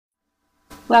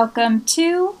Welcome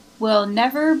to We'll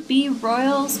Never Be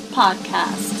Royals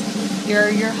podcast. Here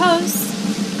are your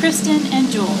hosts, Kristen and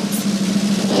Jules.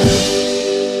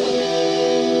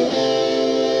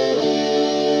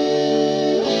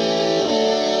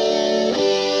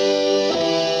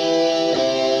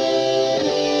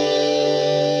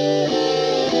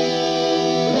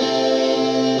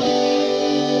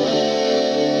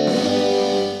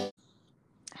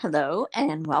 Hello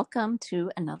and welcome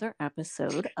to another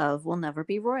episode of We'll Never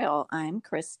Be Royal. I'm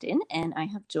Kristen and I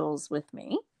have Jules with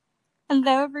me.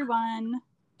 Hello, everyone.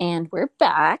 And we're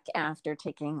back after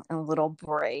taking a little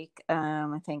break.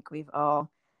 I think we've all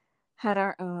had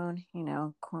our own,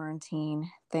 quarantine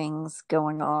things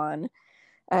going on.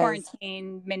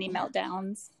 Quarantine mini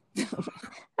meltdowns.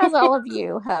 As all of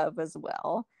you have as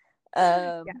well.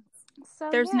 Yes. So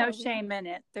There's no shame in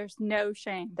it. There's no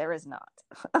shame. There is not.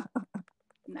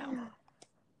 No.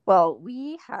 Well,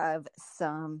 we have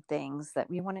some things that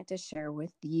we wanted to share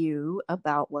with you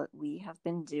about what we have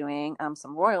been doing,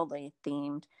 some royally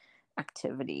themed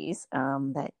activities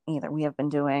that either we have been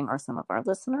doing or some of our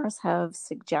listeners have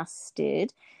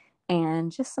suggested,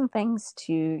 and just some things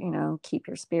to, keep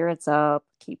your spirits up,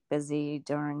 keep busy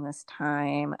during this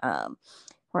time.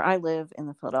 Where I live in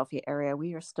the Philadelphia area,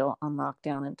 we are still on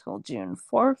lockdown until June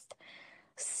 4th.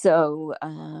 So,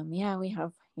 we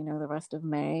have, the rest of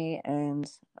May and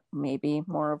maybe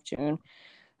more of June.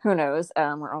 Who knows?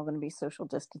 We're all going to be social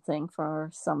distancing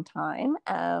for some time.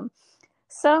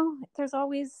 So there's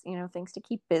always, things to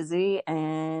keep busy.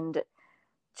 And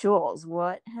Jules,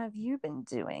 what have you been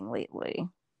doing lately?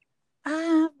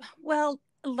 Well,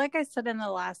 like I said in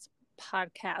the last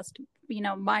podcast,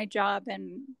 my job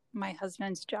and my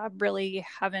husband's job really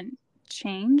haven't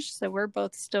changed. So we're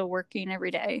both still working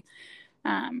every day.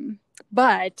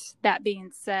 But that being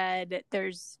said,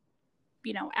 there's,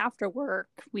 after work,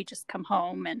 we just come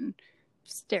home and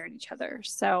stare at each other.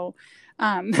 So,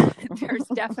 there's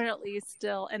definitely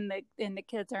still, and the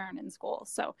kids aren't in school.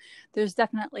 So there's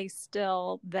definitely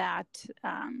still that,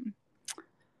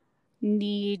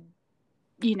 need,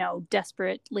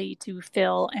 desperately to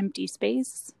fill empty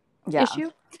space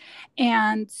issue.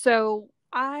 And so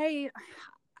I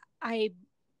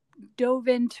dove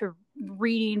into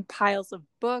reading piles of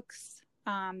books.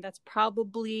 That's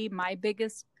probably my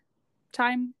biggest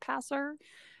time passer.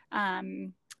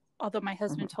 Although my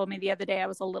husband told me the other day I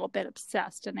was a little bit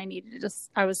obsessed and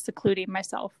I was secluding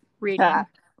myself reading.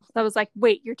 So I was like,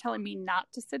 wait, you're telling me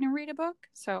not to sit and read a book?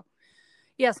 So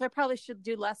I probably should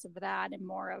do less of that and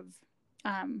more of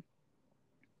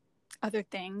other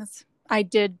things. I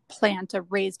did plant a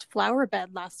raised flower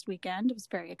bed last weekend. It was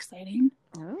very exciting.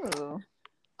 Oh.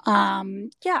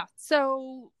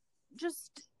 So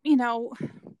just,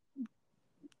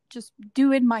 just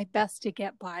doing my best to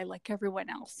get by like everyone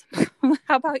else.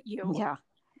 How about you? Yeah.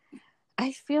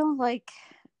 I feel like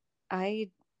I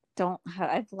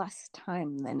have less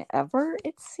time than ever,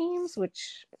 it seems,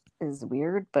 which is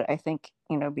weird, but I think,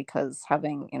 because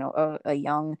having, a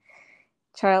young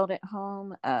child at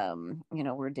home,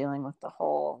 we're dealing with the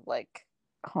whole like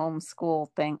homeschool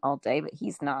thing all day, but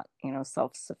he's not,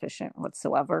 self-sufficient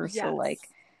whatsoever. Yes. So like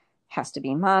has to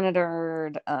be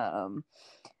monitored,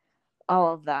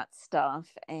 all of that stuff,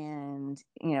 and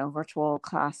virtual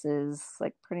classes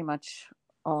like pretty much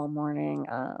all morning,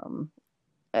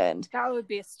 and that would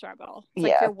be a struggle. It's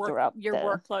like your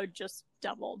workload just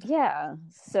doubled. Yeah.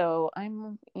 So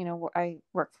I'm, I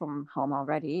work from home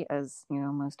already, as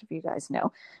most of you guys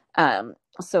know.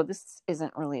 So this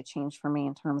isn't really a change for me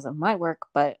in terms of my work,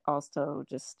 but also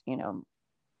just,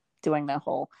 doing the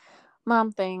whole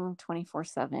mom thing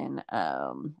 24/7,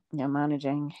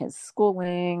 managing his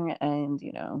schooling and,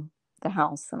 the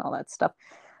house and all that stuff.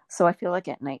 So I feel like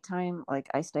at nighttime, like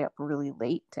I stay up really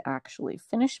late to actually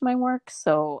finish my work.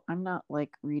 So I'm not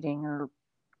like reading or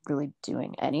really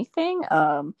doing anything.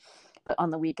 But on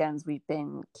the weekends, we've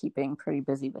been keeping pretty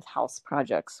busy with house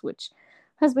projects, which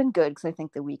has been good because I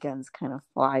think the weekends kind of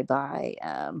fly by.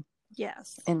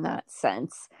 Yes. In that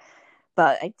sense.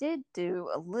 But I did do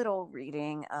a little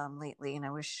reading lately, and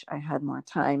I wish I had more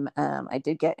time. I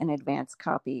did get an advance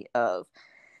copy of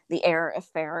The Heir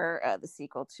Affair, the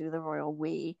sequel to The Royal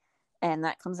We, and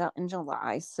that comes out in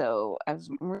July. So I was...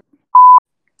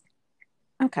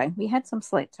 Okay, we had some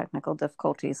slight technical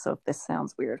difficulties, so if this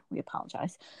sounds weird, we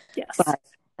apologize. Yes. But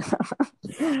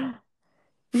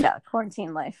yeah,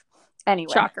 quarantine life.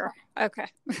 Anyway. Shocker. Okay.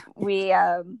 We've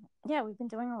been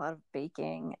doing a lot of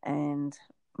baking, and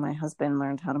my husband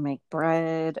learned how to make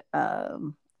bread.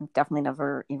 Definitely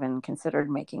never even considered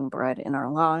making bread in our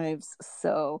lives.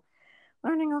 So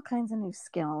learning all kinds of new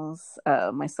skills.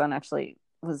 My son actually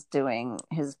was doing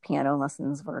his piano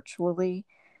lessons virtually.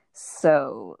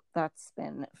 So that's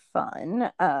been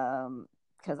fun.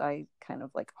 Because I kind of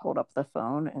like hold up the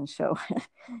phone and show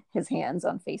his hands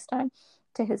on FaceTime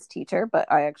to his teacher, but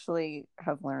I actually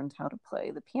have learned how to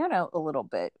play the piano a little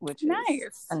bit, which is a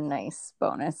Nice. nice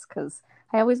bonus because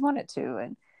I always wanted to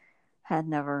and had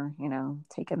never,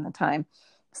 taken the time.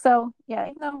 So yeah,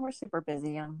 even though we're super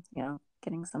busy, I'm,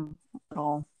 getting some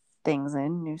little things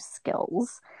in, new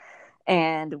skills.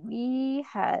 And we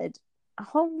had a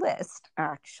whole list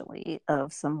actually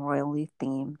of some royally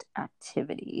themed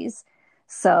activities.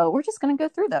 So we're just going to go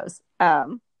through those.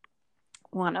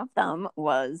 One of them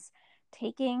was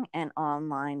taking an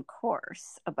online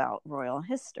course about royal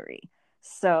history.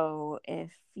 So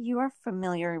if you are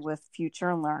familiar with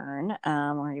Future Learn,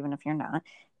 or even if you're not,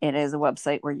 it is a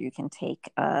website where you can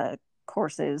take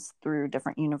courses through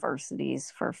different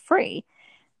universities for free.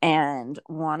 And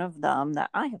one of them that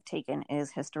I have taken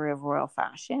is History of Royal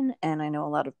Fashion. And I know a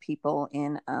lot of people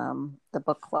in the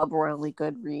book club, Royally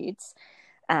Good Reads,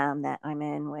 that I'm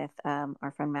in with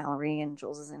our friend Mallory, and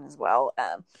Jules is in as well.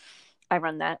 I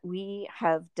run that. We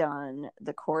have done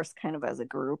the course kind of as a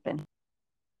group and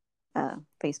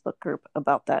Facebook group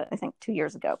about that, I think 2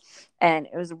 years ago. And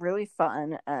it was really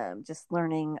fun, just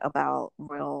learning about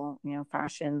royal,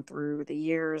 fashion through the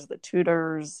years, the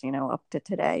Tudors, up to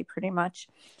today, pretty much.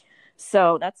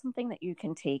 So that's something that you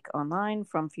can take online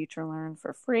from Future Learn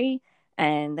for free.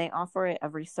 And they offer it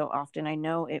every so often. I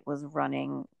know it was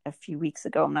running a few weeks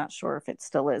ago. I'm not sure if it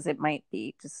still is. It might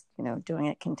be just, doing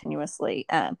it continuously.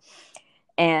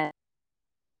 And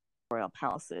royal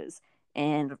palaces.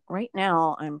 And right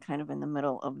now, I'm kind of in the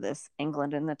middle of this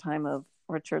England in the time of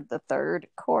Richard III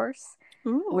course,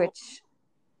 Ooh. which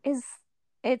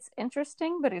it's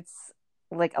interesting, but it's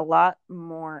like a lot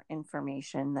more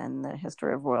information than the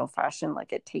history of royal fashion.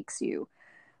 Like it takes you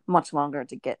much longer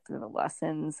to get through the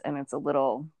lessons, and it's a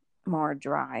little more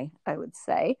dry, I would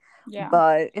say. Yeah.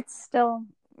 But it's still,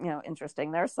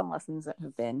 interesting. There are some lessons that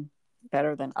have been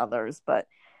better than others, but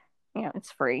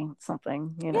it's free. It's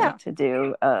something, to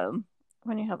do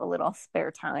when you have a little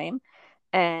spare time.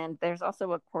 And there's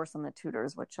also a course on the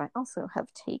Tudors, which I also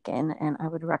have taken, and I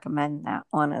would recommend that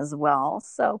one as well.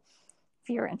 So if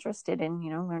you're interested in,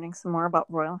 learning some more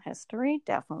about royal history,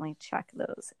 definitely check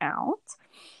those out.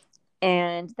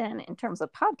 And then in terms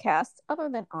of podcasts, other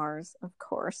than ours, of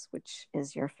course, which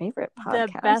is your favorite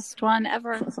podcast. The best one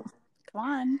ever. Come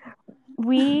on.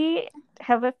 We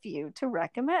have a few to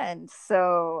recommend.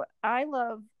 So I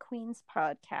love Queen's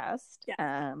podcast.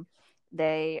 Yeah.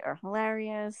 They are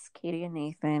hilarious. Katie and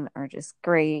Nathan are just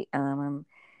great. I've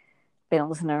been a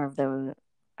listener of those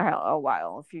a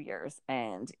while, a few years.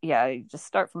 And yeah, you just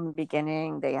start from the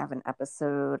beginning. They have an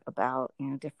episode about,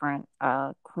 different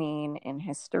queen in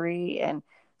history. And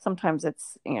sometimes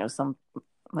it's, some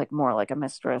like more like a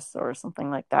mistress or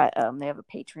something like that. They have a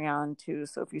Patreon too.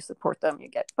 So if you support them, you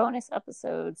get bonus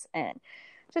episodes and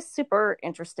just super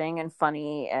interesting and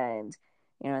funny. And,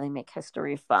 they make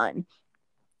history fun.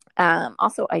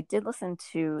 Also, I did listen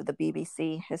to the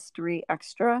BBC History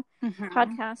Extra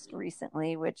podcast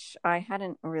recently, which I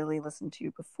hadn't really listened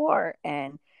to before.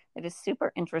 And it is a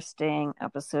super interesting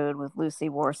episode with Lucy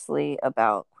Worsley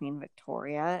about Queen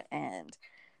Victoria. And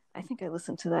I think I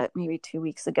listened to that maybe 2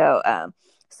 weeks ago.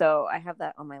 So I have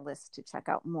that on my list to check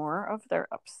out more of their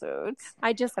episodes.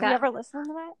 Have you ever listened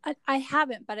to that? I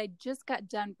haven't, but I just got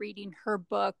done reading her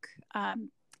book,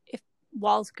 If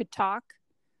Walls Could Talk.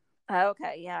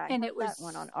 Okay, yeah. And it was that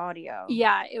one on audio.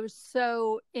 Yeah, it was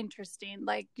so interesting.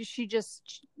 Like she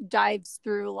just dives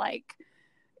through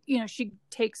she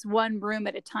takes one room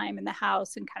at a time in the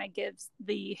house and kind of gives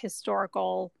the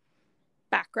historical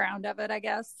background of it, I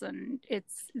guess. And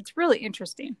it's really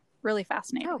interesting, really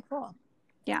fascinating. Oh, cool.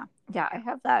 Yeah. Yeah, I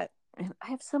have that. I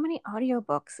have so many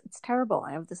audiobooks. It's terrible.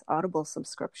 I have this Audible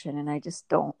subscription and I just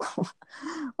don't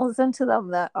listen to them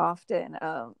that often.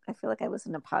 I feel like I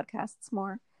listen to podcasts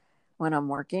more when I'm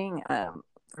working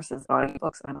versus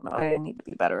audiobooks. I don't know. I need to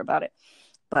be better about it.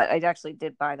 But I actually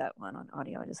did buy that one on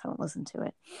audio. I just haven't listened to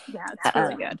it. Yeah, it's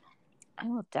really good. I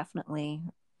will definitely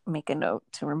make a note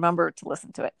to remember to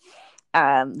listen to it.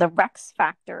 The Rex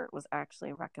Factor was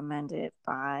actually recommended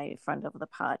by a friend of the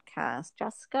podcast,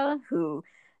 Jessica, who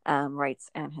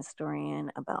writes an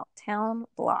historian about town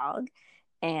blog.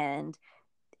 And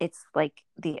it's like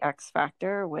the X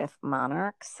Factor with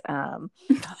monarchs.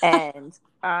 And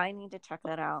I need to check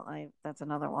that out. That's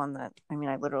another one that,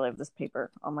 I literally have this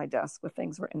paper on my desk with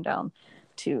things written down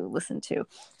to listen to.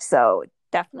 So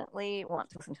definitely want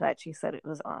to listen to that. She said it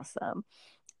was awesome.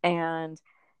 And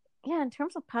yeah, in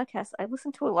terms of podcasts, I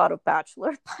listen to a lot of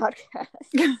Bachelor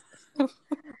podcasts.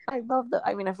 I love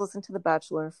I've listened to The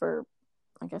Bachelor for,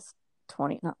 I guess,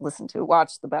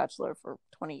 watched The Bachelor for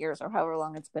 20 years or however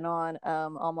long it's been on,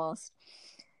 almost.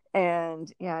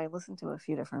 And yeah, I listened to a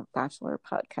few different Bachelor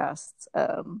podcasts,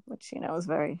 which, is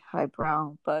very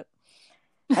highbrow, but,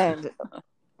 and,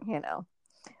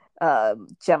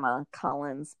 Gemma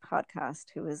Collins' podcast,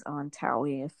 who is on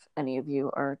Towie, if any of you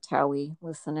are Towie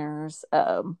listeners,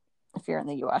 if you're in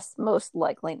the US, most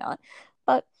likely not,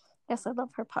 but yes, I love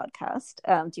her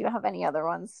podcast. Do you have any other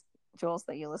ones, Jules,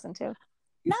 that you listen to?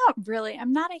 Not really.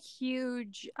 I'm not a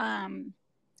huge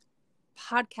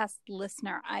podcast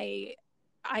listener. I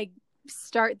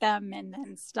start them and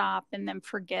then stop and then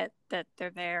forget that they're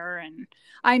there, and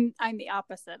I'm the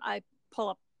opposite. I pull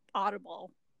up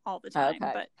Audible all the time,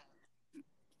 but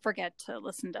forget to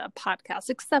listen to podcasts,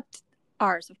 except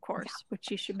ours, of course, which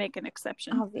you should make an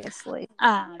exception. Obviously.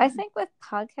 I think with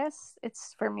podcasts,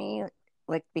 it's, for me,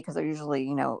 like, because they're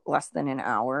usually, less than an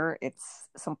hour, it's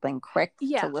something quick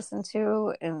to listen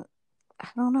to. And I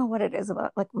don't know what it is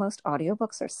about, like, most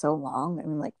audiobooks are so long. I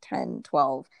mean, like 10,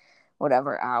 12,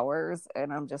 whatever hours.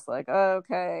 And I'm just like,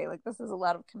 okay, like, this is a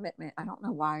lot of commitment. I don't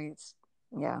know why. It's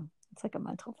like a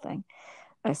mental thing,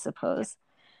 I suppose.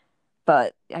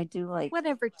 But I do like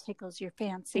whatever tickles your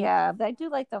fancy. Yeah, but I do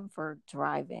like them for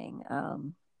driving,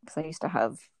 because I used to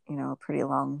have, a pretty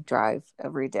long drive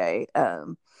every day.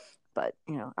 But,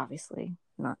 obviously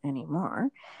not anymore.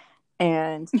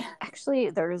 And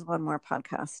actually, there is one more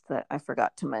podcast that I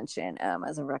forgot to mention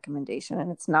as a recommendation,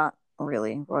 and it's not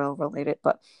really royal related,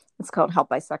 but it's called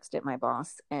Help, I Sexted My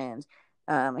Boss. And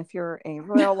if you're a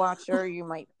royal watcher, you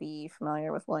might be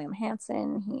familiar with William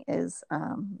Hanson. He is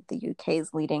the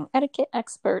UK's leading etiquette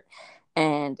expert,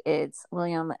 and it's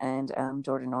William and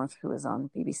Jordan North, who is on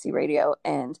BBC Radio,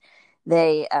 and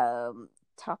they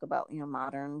talk about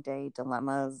modern day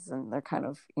dilemmas, and they're kind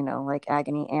of like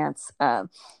agony aunts,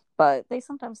 but they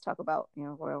sometimes talk about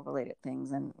royal related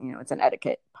things, and it's an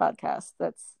etiquette podcast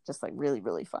that's just like really,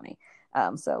 really funny.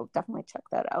 So definitely check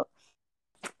that out.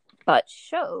 But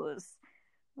shows,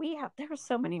 there are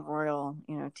so many royal,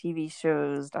 TV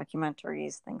shows,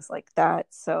 documentaries, things like that.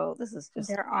 So this is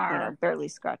just, barely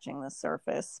scratching the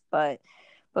surface. But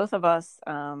both of us,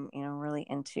 really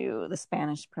into the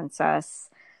Spanish princess.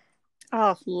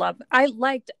 Oh, love it. I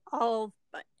liked all,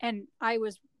 and I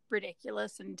was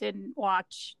ridiculous and didn't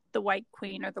watch The White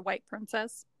Queen or The White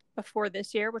Princess before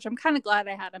this year, which I'm kind of glad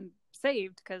I had them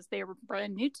saved because they were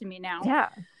brand new to me now. Yeah.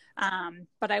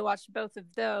 But I watched both of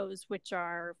those, which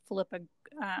are Philippa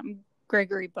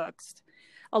Gregory books,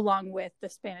 along with The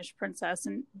Spanish Princess,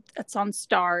 and it's on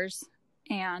Stars.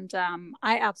 And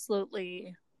I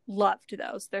absolutely loved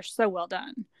those. They're so well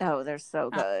done. Oh, they're so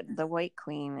good. The White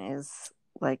Queen is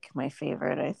like my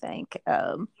favorite, I think.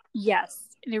 Yes,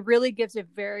 and it really gives a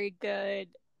very good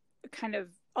kind of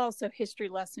also history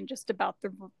lesson just about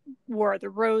the War of the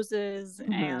Roses,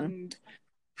 mm-hmm. and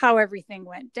how everything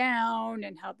went down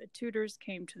and how the Tudors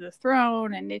came to the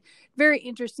throne, and it very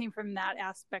interesting from that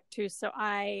aspect too. So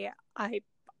I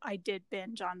did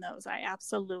binge on those. I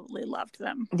absolutely loved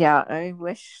them. Yeah, I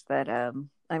wish that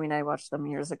I watched them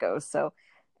years ago, so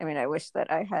I wish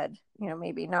that I had,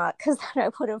 maybe not, because then I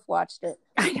would have watched it.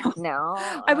 I know.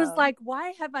 Now I was like,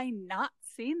 why have I not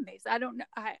seen these? I don't know.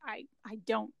 I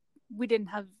don't.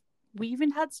 We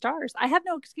even had Stars. I have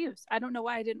no excuse. I don't know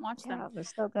why I didn't watch them. They're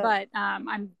so good. But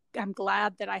I'm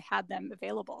glad that I had them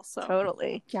available. So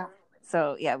totally. Yeah.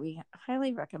 So yeah, we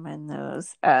highly recommend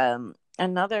those.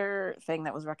 Another thing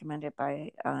that was recommended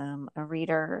by a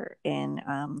reader in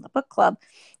the book club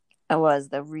was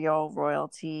the Real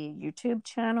Royalty YouTube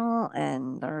channel,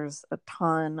 and there's a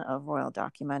ton of royal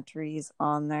documentaries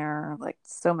on there, like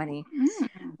so many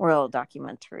royal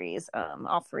documentaries,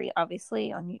 all free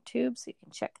obviously on YouTube, so you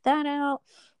can check that out.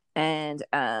 And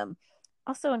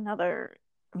also another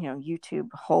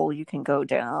YouTube hole you can go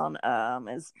down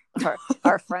is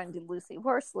our friend Lucy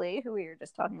Horsley, who we were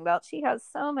just talking about. She has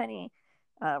so many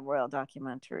royal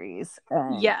documentaries.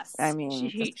 Yes,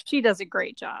 she does a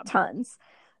great job. Tons.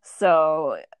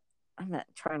 So I'm not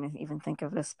trying to even think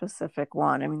of a specific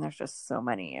one. There's just so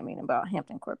many. About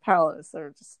Hampton Court Palace,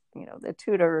 or just the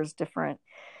Tudors, different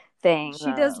things.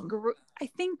 She does. I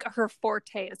think her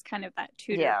forte is kind of that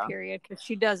Tudor period, because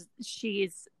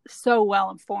she's so well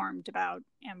informed about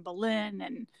Anne Boleyn,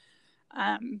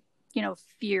 and if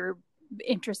you're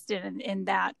interested in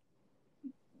that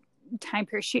time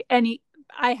period,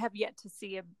 I have yet to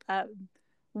see a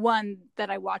one that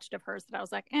I watched of hers that I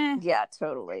was like, Yeah,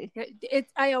 totally.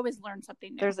 I always learn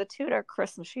something new. There's a Tudor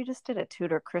Christmas. She just did a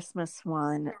Tudor Christmas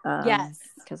one. Yes.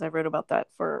 Because I wrote about that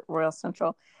for Royal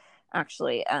Central,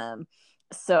 actually.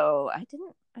 So I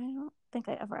don't think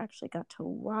I ever actually got to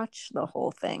watch the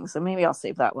whole thing. So maybe I'll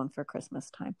save that one for Christmas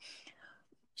time.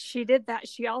 She did that.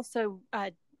 She also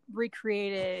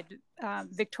recreated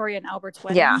Victoria and Albert's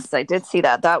wedding. Yes, I did see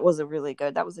that. That was a really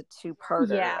good. That was a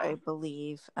two-parter, Yeah. I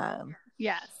believe.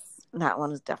 Yes. That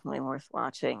one is definitely worth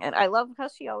watching, and I love how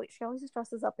she always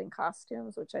dresses up in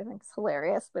costumes, which I think is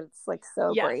hilarious. But it's like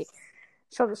so great.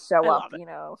 She'll just show up, you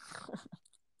know,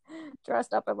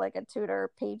 dressed up in like a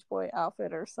Tudor page boy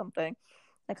outfit or something,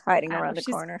 like hiding around the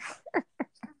corner.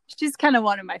 She's kind of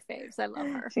one of my faves. I love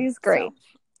her. She's great.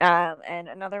 And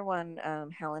another one,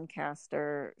 Helen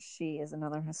Castor. She is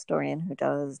another historian who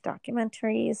does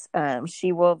documentaries.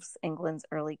 She-Wolves, England's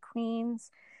Early Queens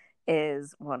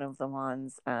is one of the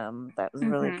ones that was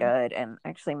really good. And I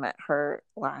actually met her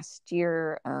last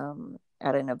year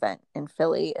at an event in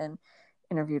Philly and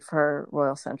interviewed for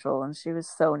Royal Central, and she was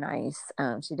so nice.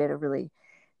 She did a really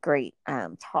great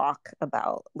talk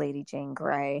about Lady Jane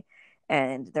Grey.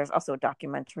 And there's also a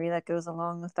documentary that goes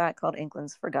along with that called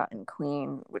England's Forgotten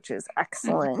Queen, which is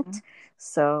excellent.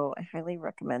 So I highly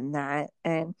recommend that.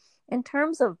 And in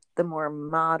terms of the more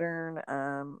modern,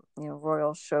 you know,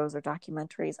 royal shows or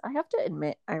documentaries, I have to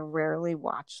admit I rarely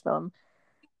watch them.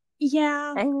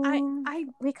 Yeah, I mean,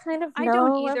 we kind of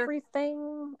know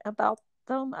everything about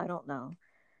them. I don't know.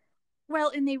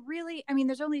 Well, and they really, I mean,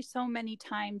 there's only so many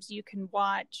times you can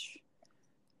watch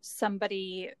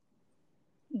somebody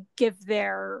give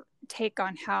their take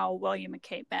on how William and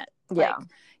Kate met. Yeah. Like,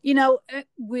 you know,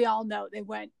 we all know they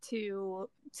went to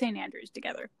St. Andrews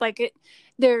together. Like,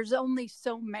 there's only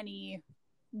so many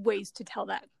ways to tell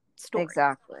that story.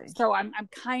 Exactly. So I'm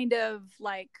kind of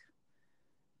like,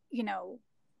 you know,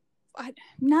 I'm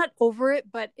not over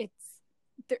it, but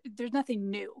there's nothing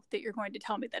new that you're going to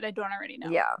tell me that I don't already know.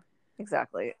 Yeah,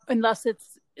 exactly. Unless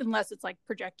it's like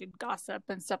projected gossip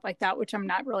and stuff like that, which I'm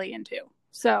not really into.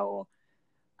 So,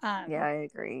 yeah, I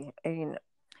agree. I mean,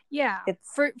 yeah, it's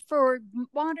for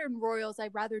modern royals,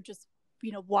 I'd rather just,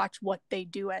 you know, watch what they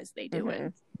do as they do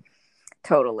it.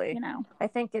 Totally. You know, I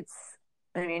think it's,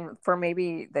 I mean, for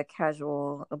maybe the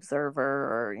casual observer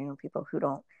or, you know, people who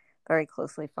don't very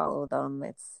closely follow them,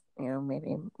 it's, you know,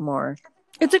 maybe more.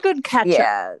 It's a good catch up.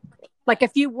 Yeah. Like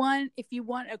if you want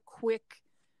a quick,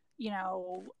 you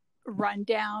know,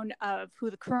 rundown of who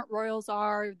the current royals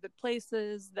are, the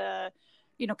places, the,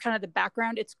 you know, kind of the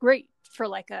background, it's great for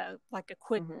like a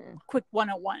quick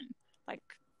 101. Like,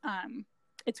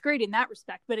 it's great in that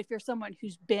respect. But if you're someone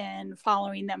who's been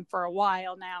following them for a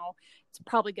while now, it's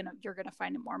probably you're gonna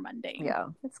find it more mundane. Yeah,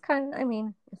 it's kind of, I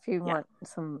mean, if you want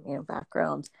some, you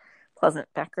know, pleasant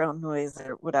background noise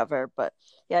or whatever. But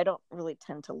yeah, I don't really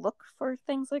tend to look for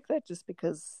things like that just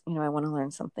because, you know, I want to learn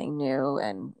something new,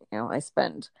 and, you know, I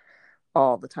spend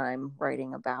all the time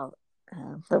writing about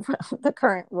the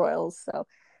current royals, so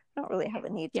I don't really have a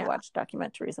need to watch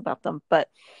documentaries about them. But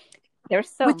there's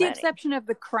so many. With the exception of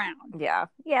The Crown. Yeah,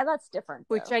 that's different.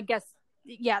 Which though. I guess,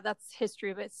 that's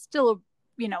history, but it's still,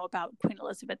 you know, about Queen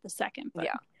Elizabeth II. But.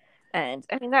 Yeah. And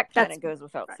I mean, that kind of goes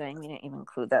without saying. We didn't even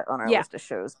include that on our list of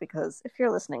shows because if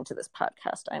you're listening to this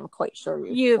podcast, I'm quite sure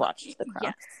you've watched The Crown.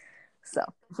 Yes. So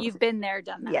you've been there,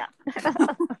 done that. Yeah.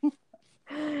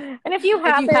 And if you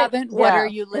haven't, what are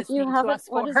you listening to us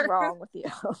for? What is wrong with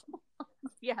you?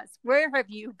 Yes. Where have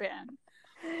you been?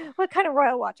 What kind of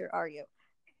royal watcher are you?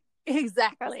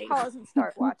 Exactly. Pause and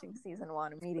start watching season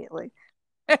 1 immediately.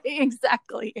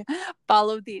 Exactly.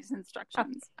 Follow these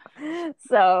instructions.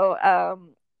 So,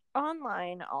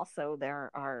 online also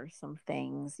there are some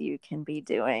things you can be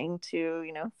doing to,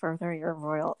 you know, further your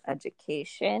royal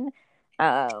education.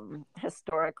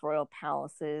 Historic Royal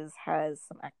Palaces has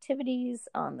some activities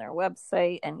on their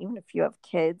website, and even if you have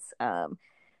kids,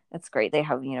 that's great. They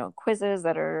have, you know, quizzes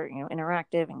that are, you know,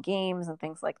 interactive and games and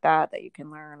things like that you can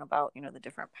learn about, you know, the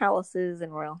different palaces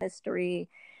and royal history.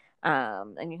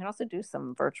 And you can also do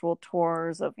some virtual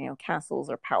tours of, you know, castles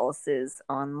or palaces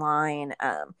online.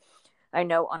 I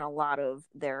know on a lot of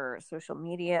their social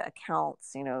media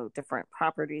accounts, you know, different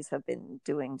properties have been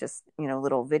doing just, you know,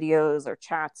 little videos or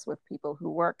chats with people who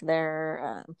work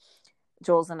there.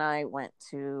 Jules and I went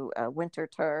to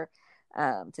Winterthur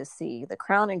to see the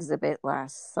Crown exhibit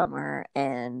last summer,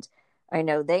 and I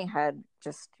know they had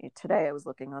just today I was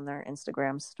looking on their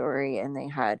Instagram story, and they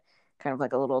had kind of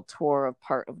like a little tour of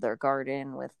part of their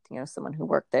garden with, you know, someone who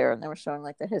worked there, and they were showing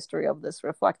like the history of this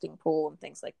reflecting pool and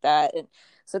things like that. And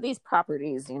so these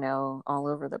properties, you know, all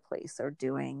over the place are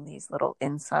doing these little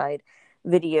inside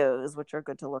videos, which are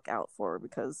good to look out for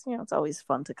because, you know, it's always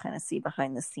fun to kind of see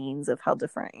behind the scenes of how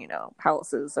different, you know,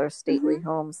 palaces or stately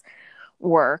homes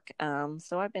work.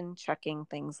 So I've been checking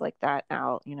things like that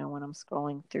out, you know, when I'm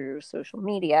scrolling through social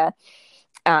media.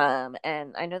 And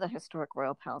I know the Historic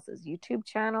Royal Palaces YouTube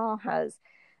channel has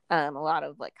A lot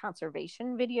of like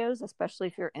conservation videos, especially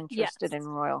if you're interested in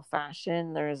royal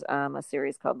fashion. There's a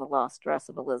series called The Lost Dress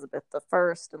of Elizabeth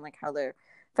I, and like how they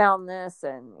found this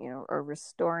and, you know, are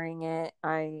restoring it.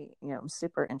 I'm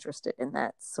super interested in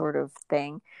that sort of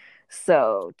thing.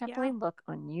 So definitely look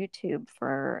on YouTube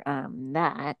for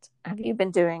that. Have you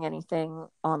been doing anything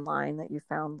online that you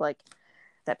found like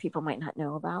that people might not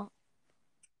know about?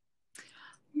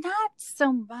 Not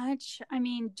so much. I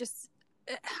mean, just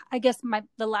I guess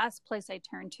the last place I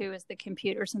turn to is the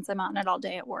computer, since I'm on it all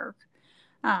day at work.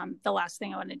 The last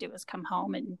thing I want to do is come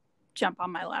home and jump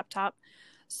on my laptop.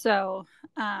 So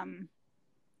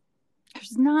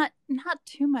there's not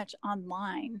too much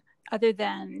online other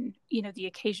than, you know, the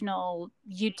occasional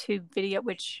YouTube video,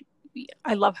 which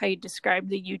I love how you described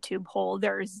the YouTube hole.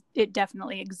 It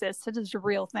definitely exists. It is a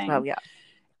real thing. Oh yeah.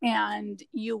 And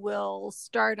you will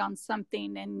start on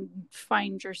something and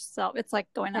find yourself. It's like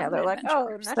going on. Yeah, they're like, oh,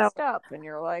 next up, and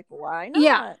you're like, why not?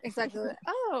 Yeah, exactly.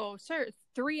 Oh, sure.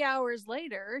 3 hours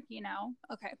later, you know.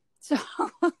 Okay, so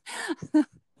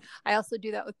I also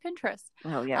do that with Pinterest.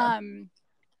 Oh yeah.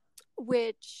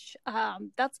 Which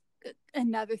that's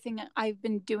another thing that I've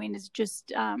been doing is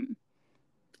just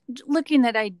looking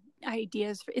at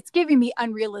ideas. It's giving me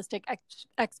unrealistic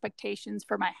expectations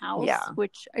for my house,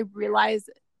 which I realize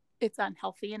it's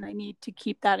unhealthy and I need to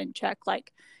keep that in check.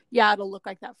 Like, yeah, it'll look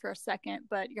like that for a second,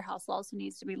 but your house also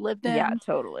needs to be lived in. Yeah,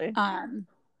 totally.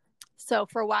 So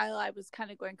for a while I was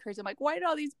kind of going crazy. I'm like, why do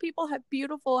all these people have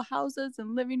beautiful houses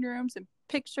and living rooms and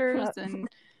pictures? And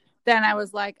then I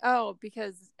was like, oh,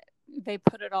 because they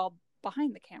put it all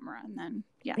behind the camera and then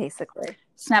basically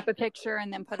snap a picture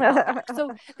and then put it all back.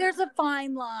 So there's a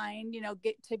fine line, you know,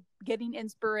 getting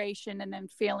inspiration and then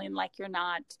feeling like you're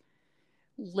not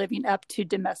living up to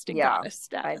domestic goddess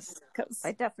status.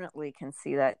 I definitely can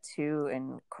see that too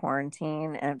in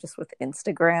quarantine and just with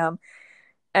Instagram.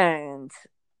 And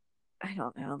I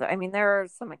don't know. I mean, there are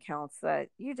some accounts that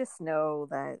you just know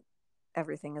that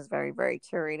everything is very, very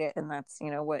curated, and that's,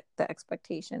 you know, what the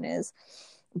expectation is.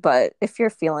 But if you're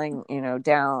feeling, you know,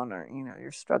 down, or, you know,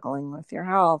 you're struggling with your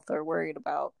health or worried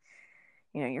about,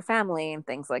 you know, your family and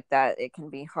things like that, it can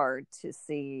be hard to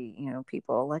see, you know,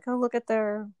 people like, oh, look at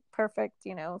their perfect,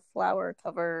 you know, flower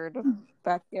covered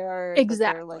backyard.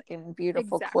 Exactly. They're like in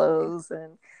beautiful clothes.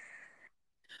 And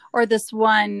or this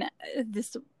one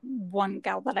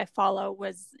gal that I follow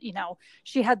was, you know,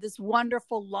 she had this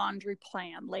wonderful laundry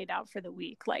plan laid out for the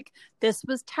week. Like, this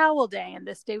was towel day and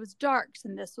this day was darks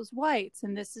and this was whites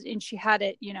and and she had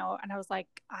it, you know, and I was like,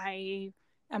 I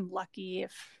am lucky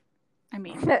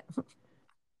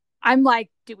I'm like,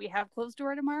 do we have clothes to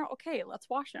wear tomorrow? Okay, let's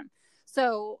wash them.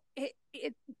 So it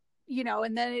you know,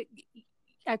 and then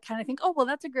I kind of think, oh, well,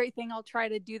 that's a great thing. I'll try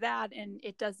to do that. And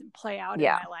it doesn't play out in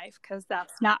my life because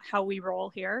that's not how we roll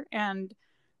here. And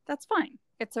that's fine.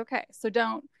 It's okay. So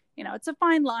don't, you know, it's a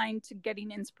fine line to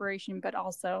getting inspiration, but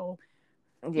also,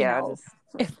 you know,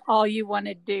 if all you want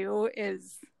to do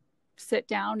is sit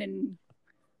down and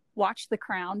watch The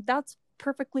Crown, that's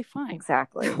perfectly fine.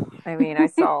 Exactly. I mean, I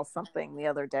saw something the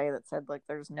other day that said, like,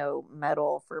 there's no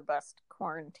medal for best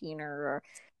quarantiner or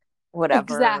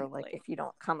whatever. Like, if you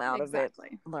don't come out of it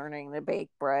learning to bake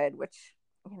bread, which,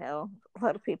 you know, a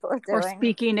lot of people are doing, or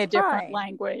speaking a different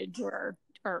language or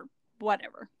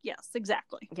whatever. Yes,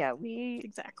 exactly. Yeah, we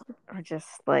are just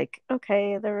like,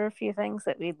 okay, there are a few things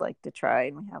that we'd like to try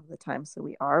and we have the time, so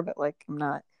we are, but like, I'm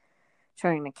not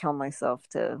trying to kill myself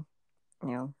to, you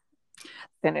know,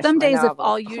 finish some days novel. If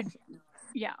all you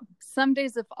some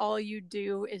days if all you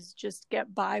do is just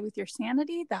get by with your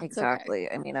sanity, that's exactly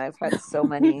okay. I mean, I've had so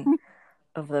many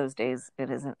of those days, it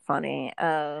isn't funny.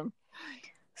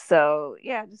 So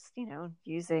yeah, just, you know,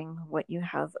 using what you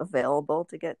have available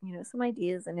to get, you know, some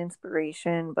ideas and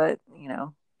inspiration, but, you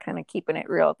know, kind of keeping it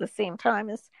real at the same time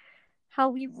is how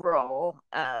we roll.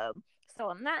 So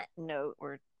on that note, we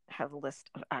have a list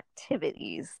of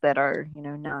activities that are, you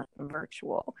know, not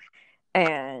virtual,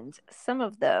 and some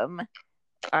of them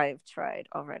I've tried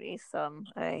already, some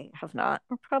I have not,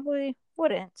 or probably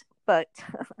wouldn't, but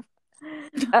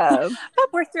but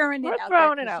we're throwing it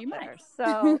out there.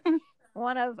 So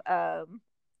one of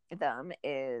them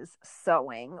is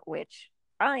sewing, which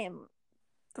I am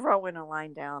throwing a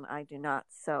line down. I do not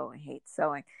sew. I hate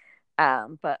sewing.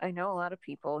 But I know a lot of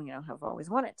people, you know, have always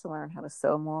wanted to learn how to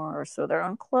sew more or sew their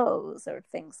own clothes or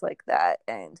things like that.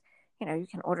 And, you know, you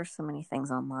can order so many things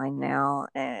online now.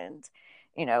 And,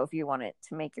 you know, if you wanted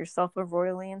to make yourself a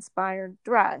royally inspired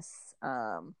dress,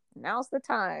 now's the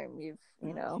time.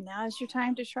 Now's your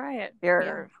time to try it.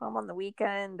 You're home on the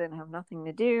weekend and have nothing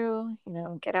to do, you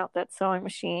know, get out that sewing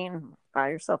machine, buy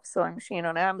yourself a sewing machine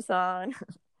on Amazon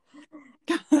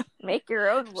Make your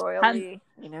own And royally,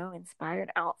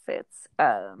 inspired outfits.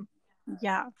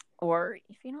 yeah. Or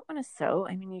if you don't want to sew,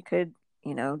 I mean, you could,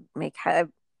 have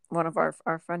one of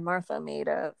our friend Martha made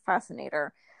a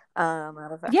fascinator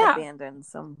out of a Yeah. headband and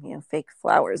some, fake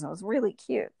flowers. And it was really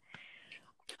cute.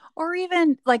 Or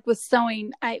even like with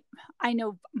sewing, I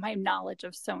know my knowledge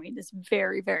of sewing is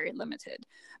very, very limited,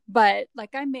 but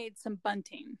like I made some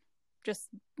bunting just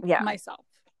myself,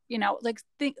 like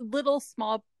little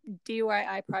small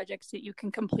DIY projects that you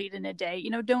can complete in a day.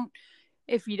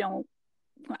 If you don't,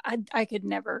 I could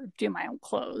never do my own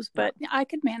clothes, but I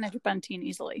could manage bunting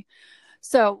easily.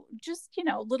 So just,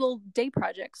 little day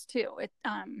projects too.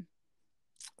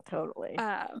 Totally.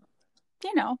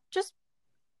 Just,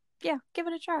 give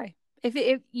it a try.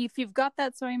 If you've got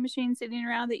that sewing machine sitting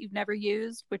around that you've never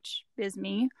used, which is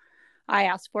me, I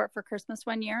asked for it for Christmas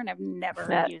one year and I've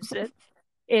never used it.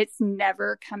 It's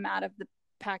never come out of the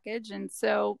package. And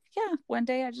so, one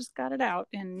day I just got it out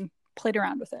and played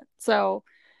around with it. So,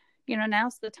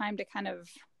 now's the time to kind of,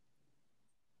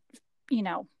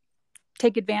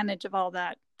 take advantage of all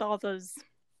those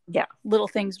little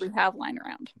things we have lying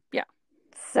around. Yeah.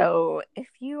 So if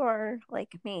you are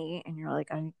like me and you're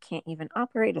like, I can't even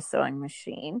operate a sewing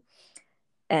machine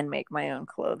and make my own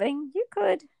clothing, you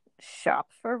could shop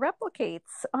for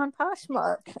replicates on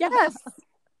Poshmark. Yes.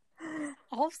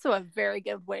 Also a very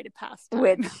good way to pass time.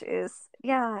 Which is,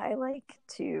 I like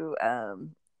to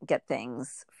get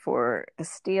things for a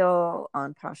steal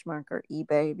on Poshmark or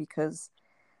eBay because,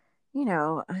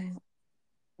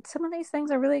 some of these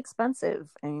things are really expensive,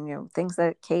 and things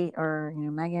that Kate or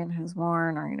Megan has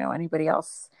worn, or anybody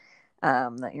else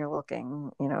that you're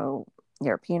looking,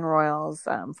 European royals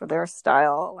for their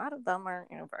style. A lot of them are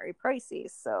very pricey,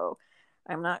 so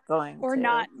I'm not going or to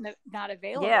not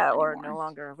available. or anymore. no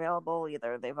longer available.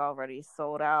 Either they've already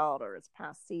sold out, or it's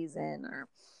past season, or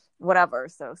whatever.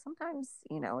 So sometimes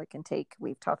it can take.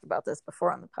 We've talked about this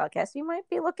before on the podcast. You might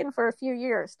be looking for a few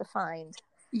years to find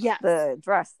the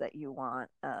dress that you want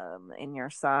in your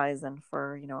size and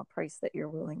for a price that you're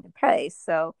willing to pay.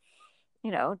 So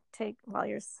take while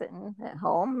you're sitting at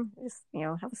home, just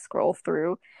have a scroll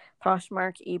through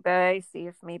Poshmark, eBay, see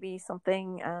if maybe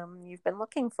something you've been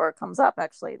looking for comes up.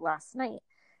 Actually, last night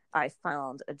I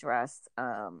found a dress.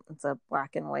 It's a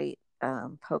black and white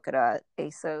polka dot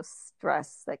ASOS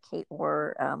dress that Kate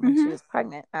wore when she was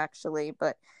pregnant, actually,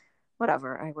 but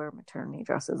whatever. I wear maternity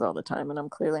dresses all the time, and I'm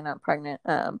clearly not pregnant.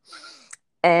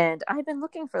 And I've been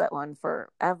looking for that one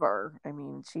forever. I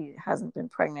mean, she hasn't been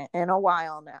pregnant in a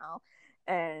while now,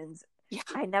 and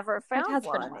I never found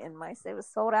one in my. It was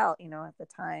sold out, at the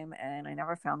time, and I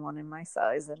never found one in my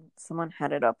size. And someone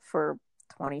had it up for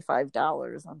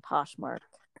 $25 on Poshmark.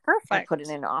 Perfect. I put in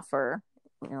an offer,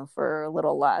 for a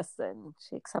little less, and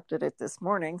she accepted it this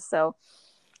morning. So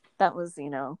that was,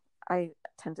 I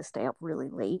tend to stay up really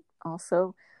late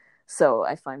also. So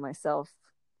I find myself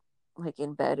like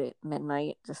in bed at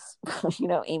midnight, just,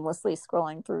 aimlessly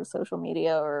scrolling through social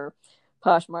media or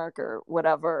Poshmark or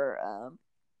whatever,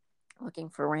 looking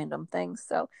for random things.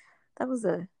 So that was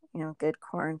a, good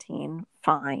quarantine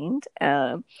find.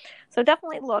 So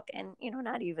definitely look, and,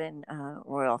 not even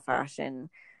royal fashion,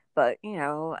 but,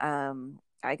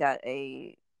 I got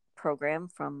a program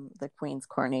from the Queen's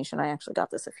coronation. I actually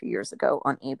got this a few years ago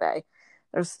on eBay.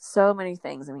 There's so many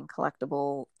things. I mean,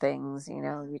 collectible things,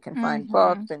 you can find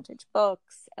vintage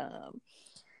books,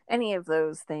 any of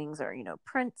those things, or,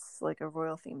 prints, like a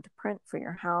royal themed print for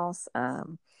your house,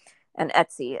 and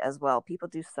Etsy as well. People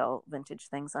do sell vintage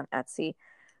things on Etsy.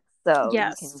 So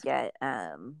you can get,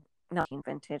 Nothing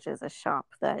Vintage is a shop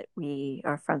that we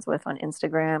are friends with on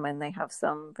Instagram, and they have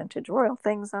some vintage royal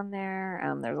things on there.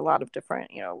 There's a lot of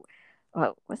different,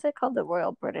 what's it called? The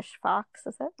Royal British Fox.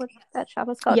 Is that what that shop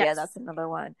is called? Yes. Yeah, that's another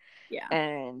one. Yeah.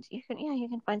 And you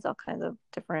can find all kinds of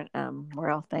different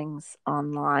royal things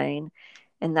online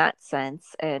in that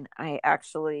sense. And I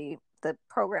actually, the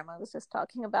program I was just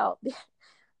talking about,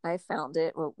 I found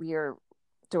it. Well, we are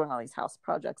doing all these house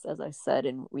projects, as I said,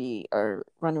 and we are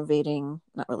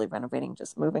not really renovating,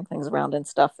 just moving things around and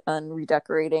stuff, and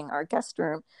redecorating our guest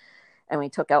room. And we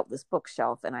took out this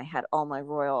bookshelf, and I had all my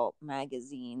royal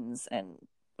magazines and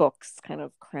books kind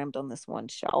of crammed on this one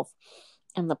shelf.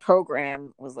 And the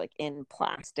program was like in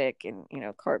plastic and,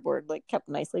 cardboard, like kept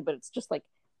nicely, but it's just like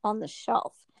on the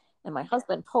shelf. And my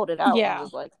husband pulled it out and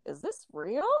was like, "Is this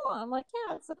real?" I'm like,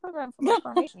 "Yeah, it's a program from the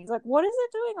coronation." He's like, "What is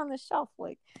it doing on the shelf?"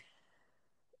 Like,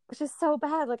 which is so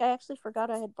bad. Like, I actually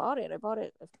forgot I had bought it. I bought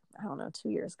it, I don't know, 2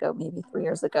 years ago, maybe 3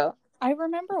 years ago. I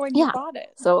remember when you bought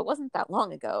it. So it wasn't that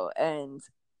long ago. And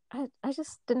I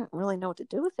just didn't really know what to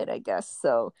do with it, I guess.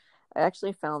 So I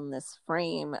actually found this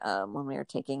frame when we were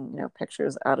taking,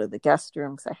 pictures out of the guest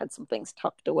room, because I had some things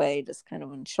tucked away, just kind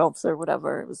of on shelves or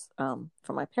whatever. It was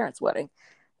for my parents' wedding,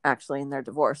 actually, and they're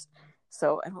divorced.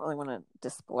 So I don't really want to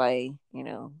display,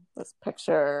 this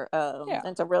picture. Yeah.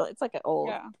 It's like an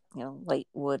old, light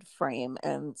wood frame.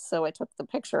 And so I took the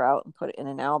picture out and put it in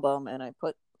an album, and I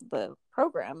put the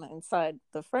program inside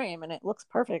the frame, and it looks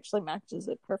perfect. Actually matches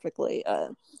it perfectly.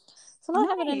 So now I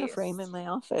have it in a frame in my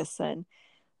office, and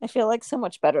I feel like so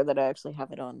much better that I actually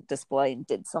have it on display and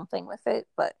did something with it.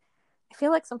 But I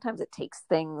feel like sometimes it takes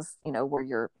things, where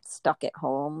you're stuck at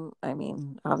home. I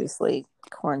mean, obviously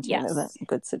quarantine isn't a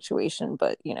good situation,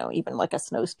 but even like a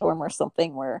snowstorm or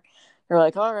something where you're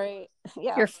like, all right,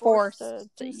 yeah, you're forced to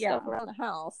do stuff around the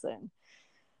house. And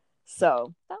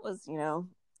so that was,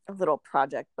 a little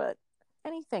project, but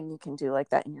anything you can do like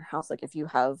that in your house, like if you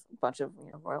have a bunch of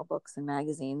royal books and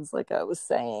magazines, like I was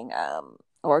saying,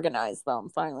 organize them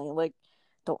finally. Like,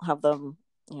 don't have them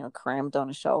crammed on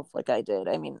a shelf like I did.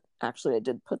 I mean, actually I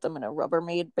did put them in a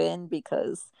Rubbermaid bin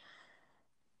because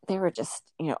they were just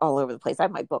all over the place. I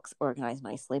have my books organized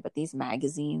nicely, but these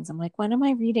magazines, I'm like, when am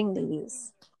I reading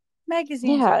these?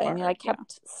 Magazines I mean, I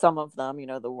kept some of them,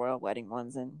 the royal wedding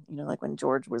ones, and like when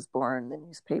George was born, the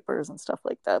newspapers and stuff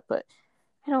like that, but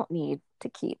I don't need to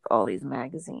keep all these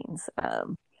magazines.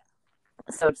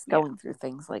 So just going through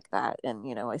things like that, and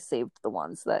I saved the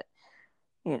ones that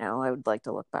I would like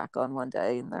to look back on one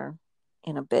day, and they're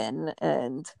in a bin,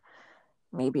 and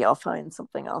maybe I'll find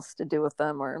something else to do with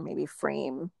them, or maybe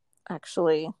frame.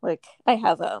 Actually, like I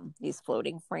have these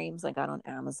floating frames I got on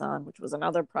Amazon, which was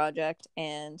another project,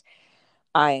 and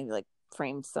I like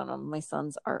framed some of my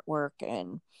son's artwork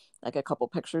and like a couple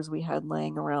pictures we had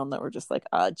laying around that were just like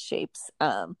odd shapes.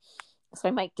 So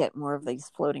I might get more of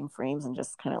these floating frames and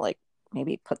just kind of like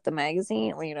maybe put the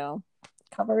magazine,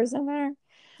 covers in there.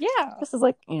 Yeah. This is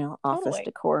like, office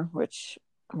decor, which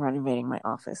I'm renovating my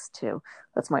office too.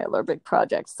 That's my other big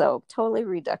project. So totally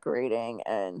redecorating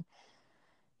and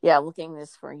looking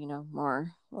this for,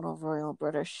 more little royal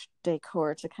British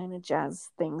decor to kind of jazz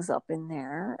things up in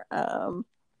there.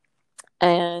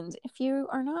 And if you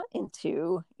are not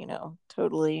into,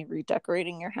 totally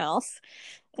redecorating your house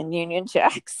and Union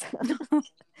Jacks,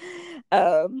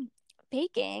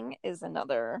 baking is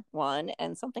another one,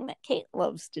 and something that Kate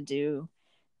loves to do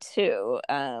too.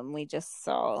 We just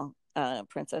saw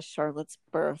Princess Charlotte's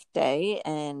birthday,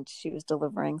 and she was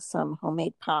delivering some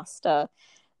homemade pasta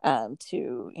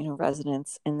to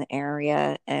residents in the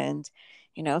area. And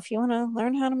if you want to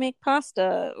learn how to make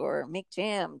pasta or make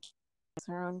jam,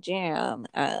 her own jam,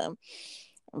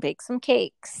 bake some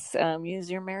cakes, use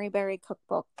your Mary Berry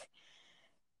cookbook.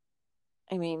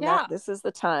 I mean, this is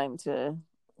the time to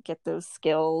get those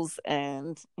skills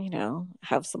and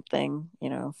have something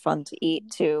fun to eat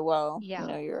too while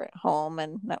you're at home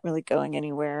and not really going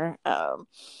anywhere.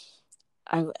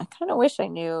 I kind of wish I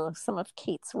knew some of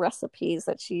Kate's recipes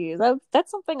that she used.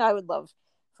 That's something I would love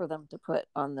for them to put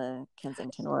on the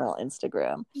Kensington Royal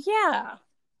Instagram. Yeah,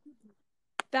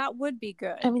 that would be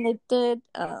good. I mean, they did.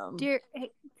 Dear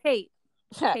Kate,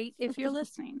 Kate, if you're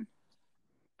listening,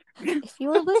 if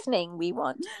you are listening, we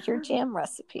want your jam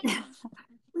recipe.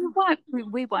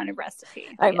 we want a recipe.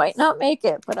 I might not make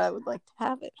it, but I would like to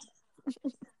have it.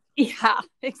 Yeah,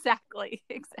 exactly.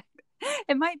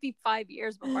 It might be 5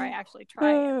 years before I actually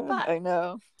try it. But... I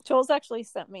know. Joel's actually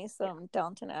sent me some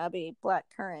Downton Abbey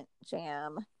blackcurrant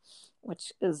jam,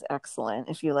 which is excellent.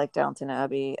 If you like Downton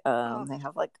Abbey, they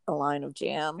have like a line of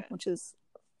jam, which is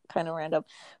kind of random,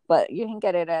 but you can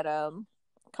get it at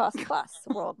Cost Plus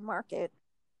World Market.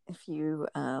 If you,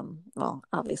 well,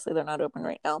 obviously they're not open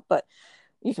right now, but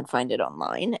you can find it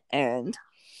online. And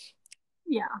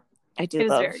I do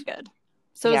love. Very good.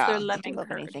 So is there lemon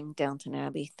curd? Anything Downton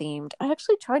Abbey themed. I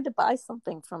actually tried to buy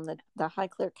something from the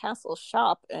Highclere Castle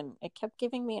shop, and it kept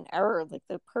giving me an error, like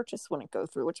the purchase wouldn't go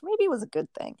through, which maybe was a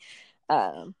good thing.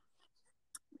 Or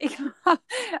you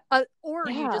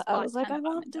just I was like, I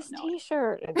want this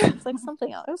T-shirt. It's like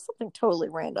something else. It was something totally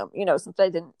random, since I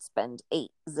didn't spend $8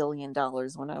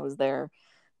 zillion when I was there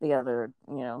the other,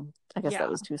 I guess that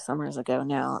was 2 summers ago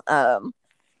now.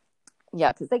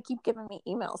 Because they keep giving me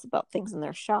emails about things in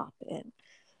their shop, and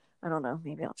I don't know,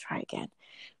 maybe I'll try again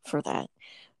for that.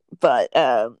 But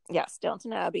yes,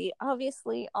 Downton Abbey.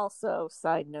 Obviously, also,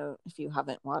 side note, if you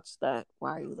haven't watched that,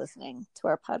 why are you listening to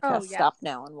our podcast? Stop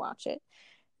now and watch it.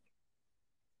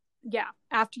 Yeah,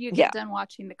 after you get done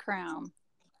watching The Crown,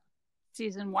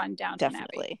 season 1, Downton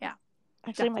Abbey. Yeah,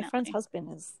 actually, my friend's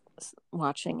husband is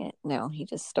watching it now. He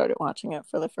just started watching it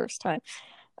for the first time.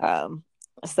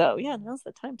 So now's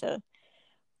the time to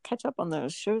catch up on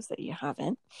those shows that you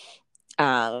haven't.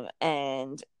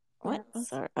 And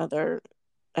what's our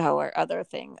other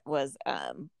thing was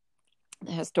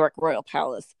the Historic Royal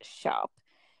Palace shop,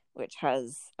 which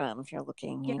has if you're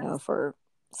looking, for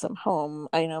some home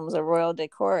items or royal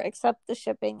decor, except the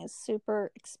shipping is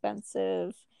super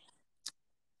expensive.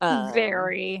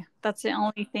 Very. That's the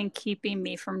only thing keeping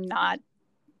me from not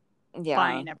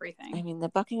buying everything. I mean, the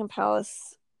Buckingham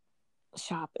Palace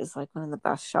shop is like one of the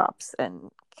best shops,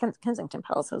 and Kensington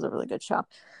Palace has a really good shop,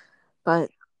 but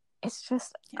it's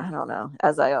just, I don't know,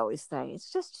 as I always say,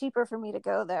 it's just cheaper for me to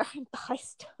go there and buy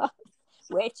stuff,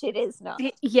 which it is not.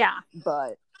 Yeah.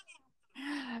 But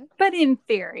in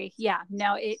theory, yeah.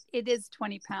 No, it is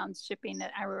 20 pounds shipping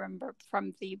that I remember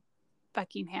from the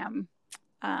Buckingham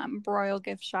Royal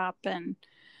gift shop. And,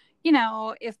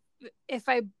 if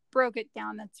I broke it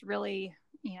down, that's really,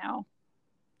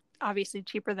 obviously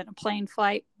cheaper than a plane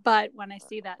flight. But when I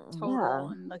see that total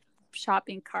and the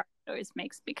shopping cart, it always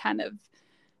makes me kind of,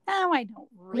 I don't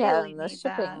really the need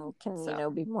shipping that.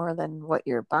 can, be more than what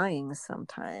you're buying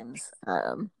sometimes.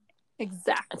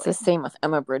 Exactly. It's the same with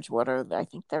Emma Bridgewater. I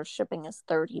think their shipping is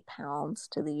 30 pounds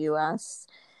to the US,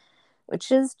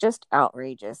 which is just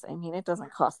outrageous. I mean, it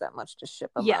doesn't cost that much to ship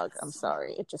a mug. I'm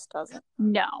sorry. It just doesn't.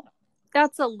 No.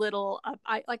 That's a little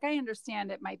I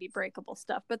understand it might be breakable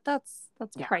stuff, but that's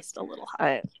priced a little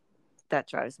high. That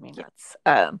drives me nuts.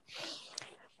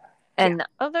 And the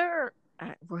other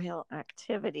royal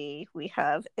activity we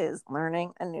have is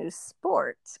learning a new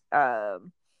sport.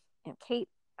 And Kate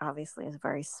obviously is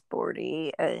very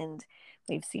sporty, and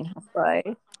we've seen her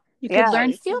play. You could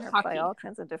learn field hockey. Play all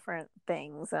kinds of different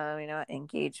things,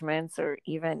 engagements or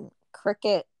even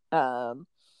cricket.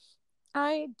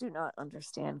 I do not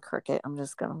understand cricket. I'm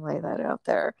just going to lay that out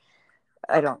there.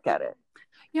 I don't get it.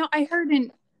 I heard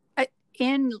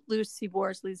in Lucy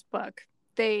Worsley's book,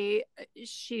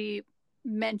 she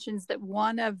mentions that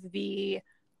one of the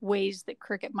ways that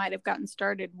cricket might have gotten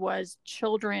started was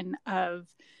children of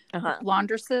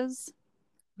laundresses,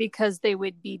 because they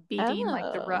would be beating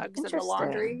like the rugs in the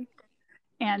laundry,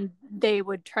 and they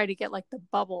would try to get like the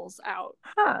bubbles out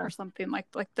or something, like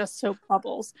the soap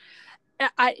bubbles.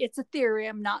 It's a theory.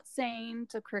 I'm not saying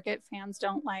to cricket fans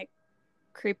don't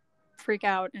freak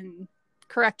out and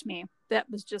correct me. That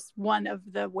was just one of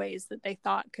the ways that they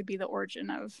thought could be the origin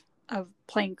of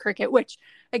playing cricket, which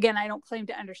again, I don't claim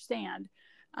to understand.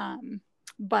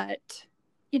 But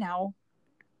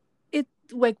it,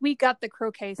 like, we got the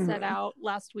croquet set out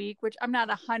last week, which I'm not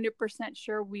 100%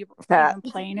 sure we were even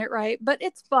playing it right, but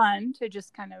it's fun to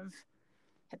just kind of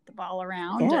hit the ball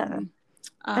around. Yeah. And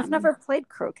I've never played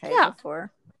croquet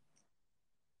before.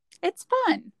 It's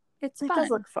fun. It does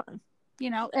look fun.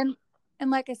 And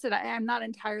like I said, I'm not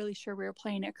entirely sure we were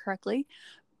playing it correctly,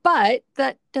 but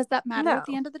does that matter at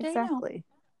the end of the day? Exactly.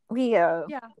 No.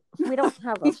 We don't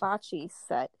have a bocce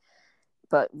set,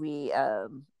 but we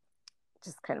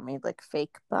just kind of made like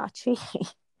fake bocce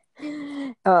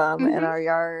in our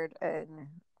yard, and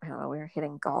I don't know, we were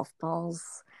hitting golf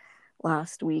balls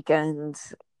last weekend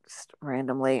just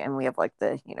randomly, and we have like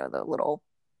the the little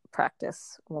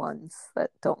practice ones that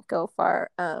don't go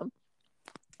far.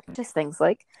 Just things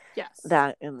like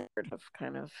that in there have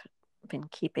kind of been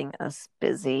keeping us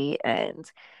busy,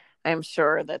 and I'm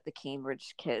sure that the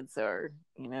Cambridge kids are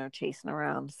chasing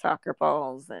around soccer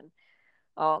balls and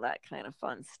all that kind of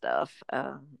fun stuff.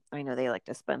 I know they like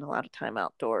to spend a lot of time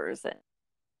outdoors, and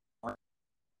I'm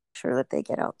sure that they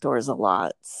get outdoors a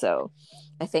lot. So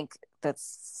I think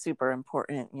that's super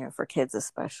important, for kids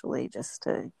especially, just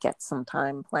to get some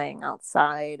time playing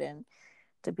outside, and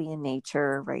to be in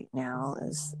nature right now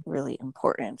is really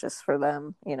important just for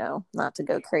them, not to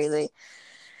go crazy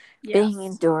being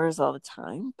indoors all the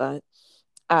time. But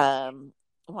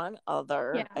one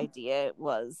other idea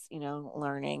was,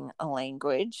 learning a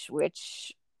language,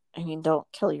 which, I mean, don't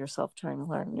kill yourself trying to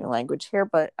learn a new language here,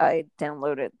 but I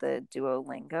downloaded the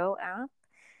Duolingo app,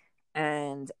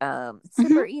 and it's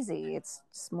super easy. It's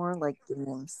more like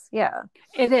games. Yeah,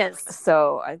 it is.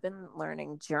 So I've been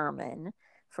learning German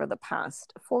for the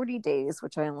past 40 days,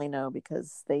 which I only know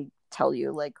because they tell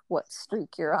you like what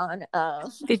streak you're on.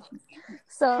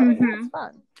 So it's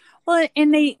fun. Well,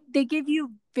 and they give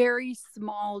you very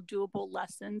small, doable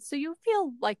lessons, so you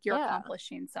feel like you're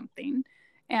accomplishing something.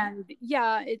 And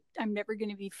I'm never going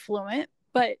to be fluent,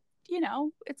 but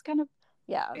it's kind of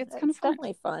it's kind of fun.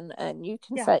 Definitely fun, and you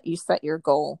can set your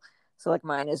goal. So like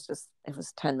mine is it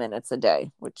was 10 minutes a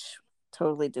day, which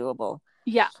totally doable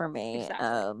for me.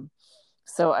 Exactly.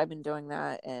 So I've been doing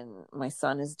that, and my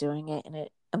son is doing it, and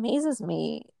it amazes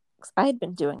me. I had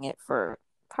been doing it for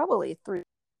probably 3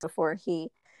 before he,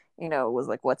 was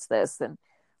like, "What's this?" and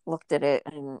looked at it,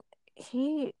 and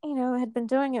he, had been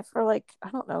doing it for like, I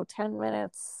don't know, 10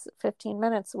 minutes, 15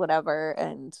 minutes, whatever.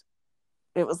 And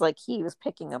it was like he was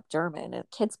picking up German, and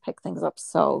kids pick things up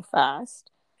so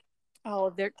fast.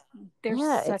 Oh, they're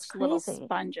Yeah, it's such little crazy.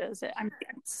 sponges.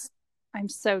 I'm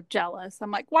so jealous.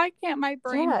 I'm like, why can't my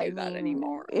brain Yeah, I do that mean,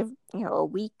 anymore? if, a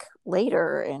week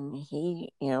later and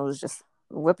he, was just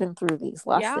whipping through these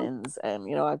Yeah. lessons,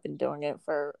 and, I've been doing it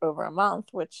for over a month,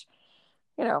 which,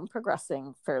 I'm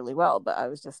progressing fairly well, but I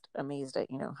was just amazed at,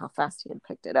 how fast he had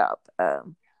picked it up.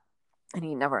 And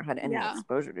he never had any Yeah.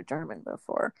 exposure to German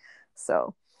before.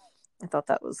 So I thought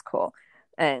that was cool.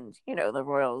 And, the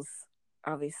Royals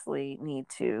obviously need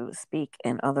to speak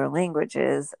in other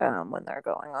languages when they're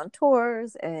going on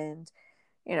tours, and,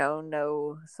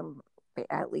 know some,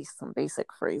 at least some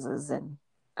basic phrases. And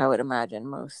I would imagine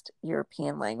most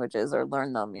European languages, or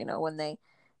learn them, when they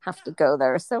have to go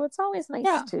there. So it's always nice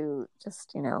Yeah. to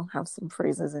just, have some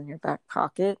phrases in your back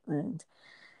pocket, and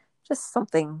just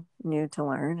something new to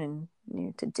learn and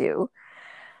new to do.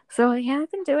 So yeah,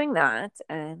 I've been doing that,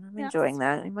 and I'm enjoying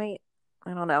Yes. that.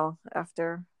 I don't know,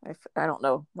 I don't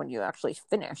know when you actually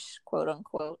finish, quote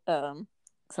unquote. So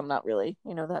I'm not really,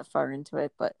 that far into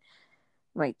it, but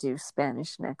might do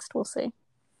Spanish next. We'll see.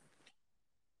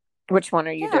 Which one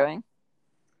are you Yeah. doing?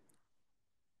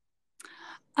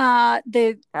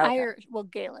 The Okay. Irish, well,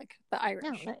 Gaelic, the Irish.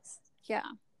 Oh, nice. Yeah.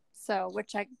 So,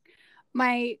 which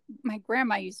my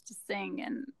grandma used to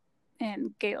sing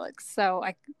in Gaelic, so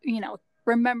I,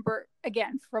 remember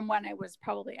again from when I was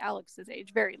probably Alex's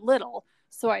age, very little,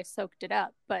 so I soaked it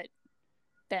up, but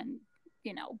then,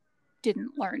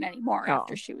 didn't learn anymore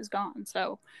after Oh, she was gone.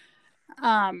 So,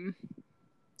 um,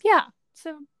 yeah.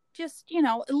 So just,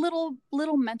 a little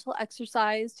mental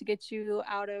exercise to get you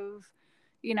out of,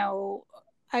 you know,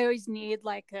 I always need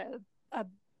like a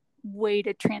way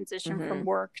to transition mm-hmm. from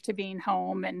work to being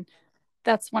home, and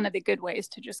that's one of the good ways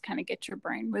to just kind of get your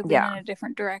brain moving in Yeah. a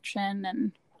different direction.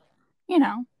 And, you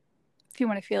know, if you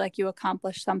want to feel like you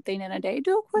accomplished something in a day,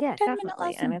 do a quick Yeah, 10-minute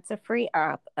definitely. And lesson. it's a free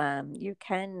app. You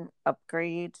can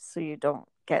upgrade so you don't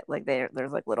get like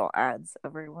there's like little ads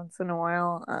every once in a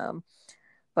while.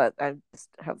 But I just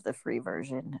have the free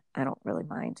version. I don't really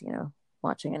mind,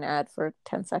 watching an ad for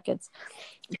 10 seconds.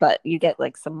 But you get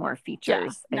like some more Yeah,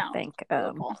 features, I no, think,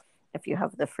 really cool. if you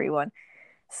have the free one.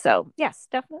 So yes,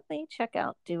 definitely check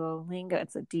out Duolingo.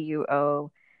 It's a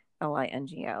Duolingo.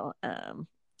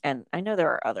 And I know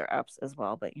there are other apps as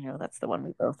well, but that's the one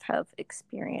we both have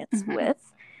experience Mm-hmm.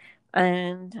 with.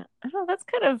 And I don't know, that's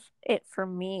kind of it for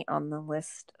me on the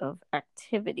list of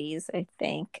activities, I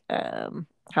think. How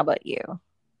about you?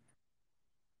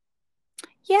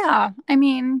 Yeah, I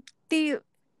mean,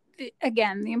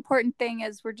 again, the important thing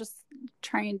is we're just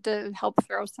trying to help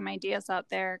throw some ideas out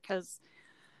there because,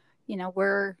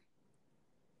 we're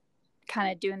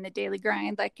kind of doing the daily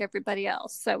grind like everybody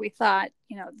else. So we thought,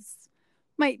 this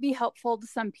might be helpful to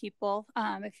some people.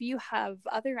 If you have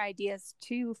other ideas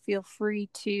too, feel free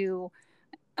to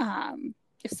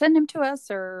send them to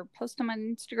us or post them on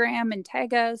Instagram and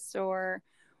tag us, or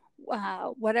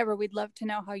whatever. We'd love to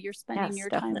know how you're spending Yes, your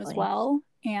time as definitely. well.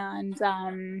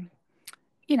 And,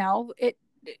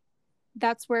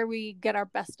 that's where we get our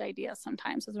best ideas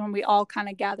sometimes, is when we all kind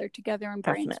of gather together and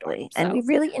brainstorm. Definitely. And we So,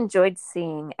 really enjoyed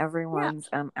seeing yeah. everyone's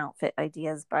outfit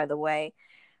ideas, by the way,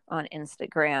 on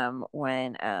Instagram,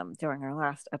 when during our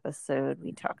last episode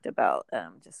we talked about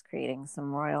just creating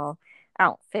some royal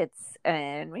outfits,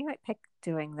 and we might pick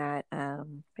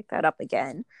that up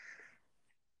again.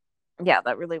 Yeah,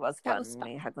 that really was That was fun.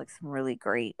 fun. We had like some really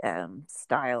great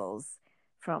styles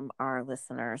from our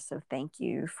listeners. So thank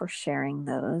you for sharing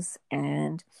those.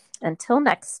 And until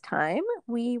next time,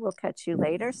 we will catch you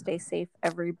later. Stay safe,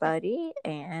 everybody,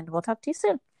 and we'll talk to you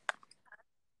soon.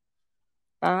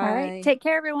 All right. Bye. Take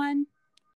care, everyone.